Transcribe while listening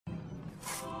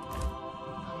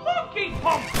Speed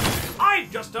pump!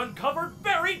 I've just uncovered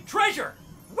buried treasure!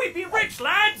 We be rich,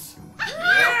 lads!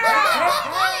 Yeah!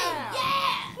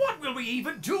 What will we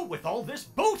even do with all this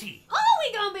booty? Oh,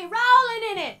 we gonna be rolling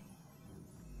in it!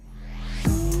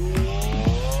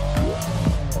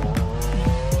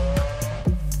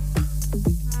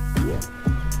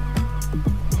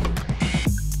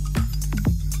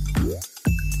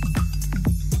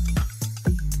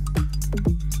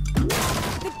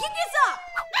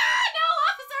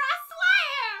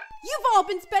 You've all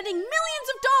been spending millions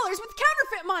of dollars with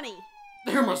counterfeit money!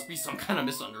 There must be some kind of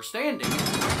misunderstanding.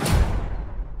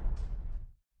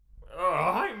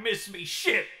 Oh, I miss me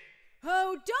ship!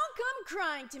 Oh, don't come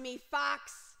crying to me,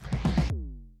 Fox!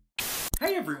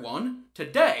 Hey everyone,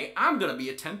 today I'm gonna be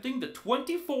attempting the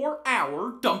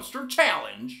 24-hour dumpster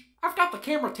challenge. I've got the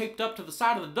camera taped up to the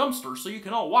side of the dumpster so you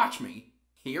can all watch me.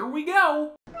 Here we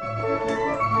go!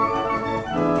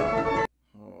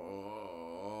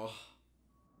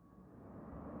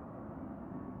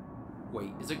 Wait,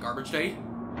 is it garbage day?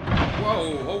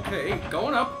 Whoa, okay,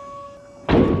 going up.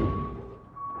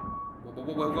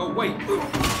 Whoa, wait.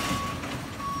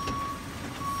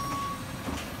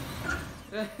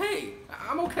 Hey,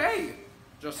 I'm okay.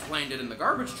 Just landed in the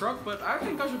garbage truck, but I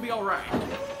think I should be alright.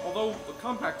 Although the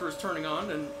compactor is turning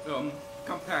on and,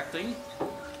 compacting.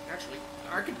 Actually,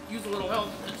 I could use a little help.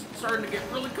 It's starting to get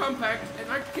really compact, and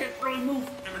I can't really move.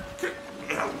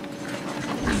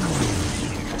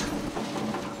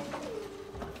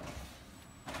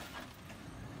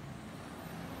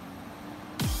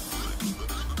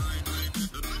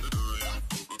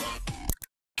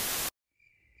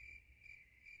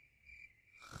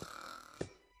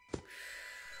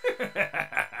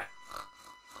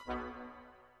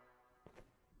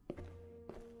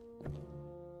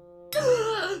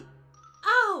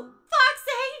 Oh,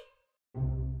 Foxy!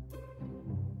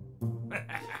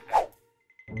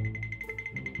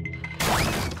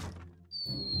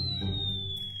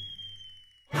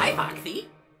 Hi, Foxy.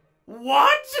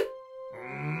 What?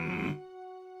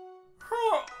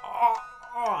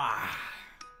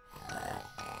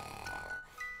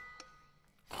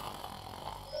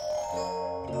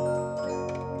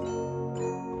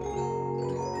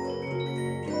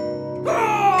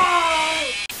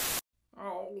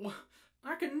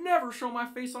 I can never show my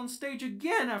face on stage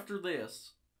again after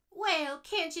this. Well,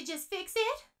 can't you just fix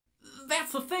it?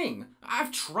 That's the thing.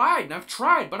 I've tried and I've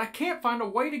tried, but I can't find a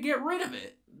way to get rid of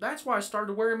it. That's why I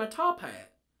started wearing my top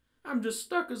hat. I'm just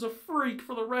stuck as a freak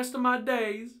for the rest of my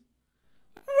days.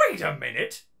 Wait a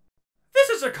minute. This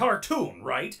is a cartoon,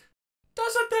 right?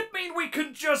 Doesn't that mean we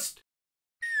can just...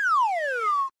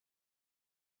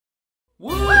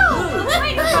 Whoa!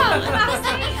 Way to go, Foxy!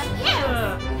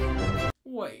 Yes!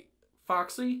 Wait,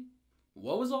 Foxy?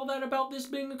 What was all that about this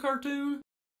being a cartoon?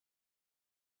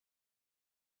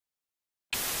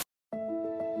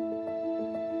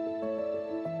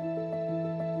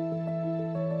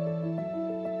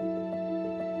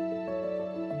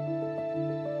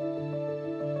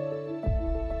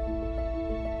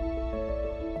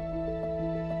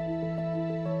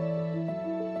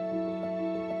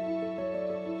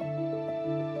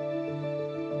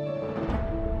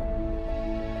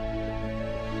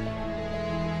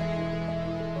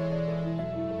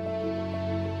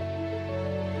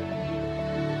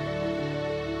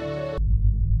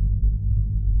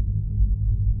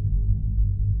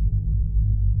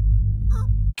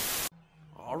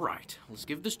 Alright, let's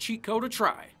give this cheat code a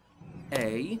try.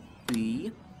 A,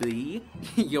 B, B,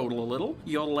 yodel a little,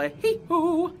 yodel a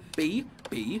hee-hoo, B,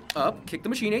 B, up, kick the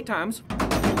machine 8 times.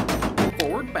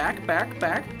 Forward, back, back,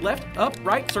 back, left, up,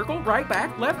 right, circle, right,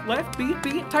 back, left, left, B,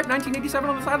 B, type 1987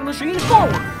 on the side of the machine,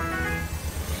 forward!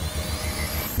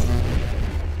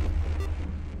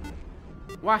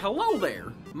 Why, hello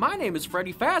there. My name is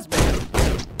Fazbear.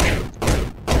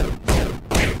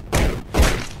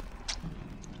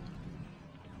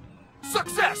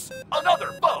 Success!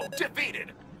 Another foe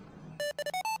defeated!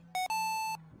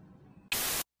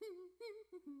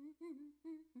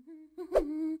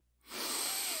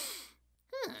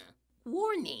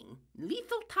 Warning,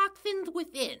 lethal toxins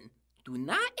within. Do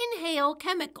not inhale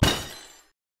chemicals.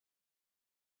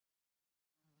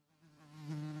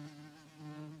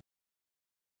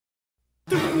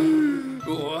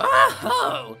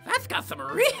 Whoa, that's got some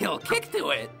real kick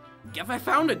to it. Guess I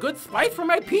found a good spice for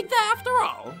my pizza after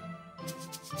all.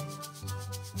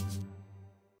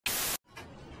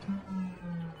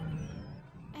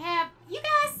 Have you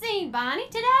guys seen Bonnie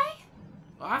today?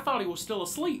 I thought he was still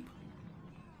asleep.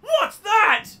 What's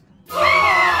that?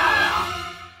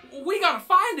 We gotta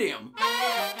find him.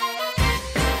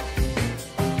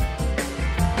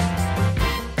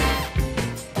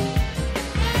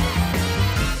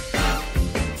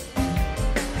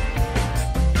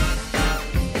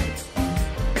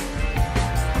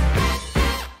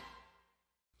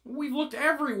 looked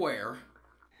everywhere.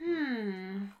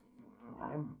 Hmm.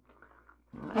 I'm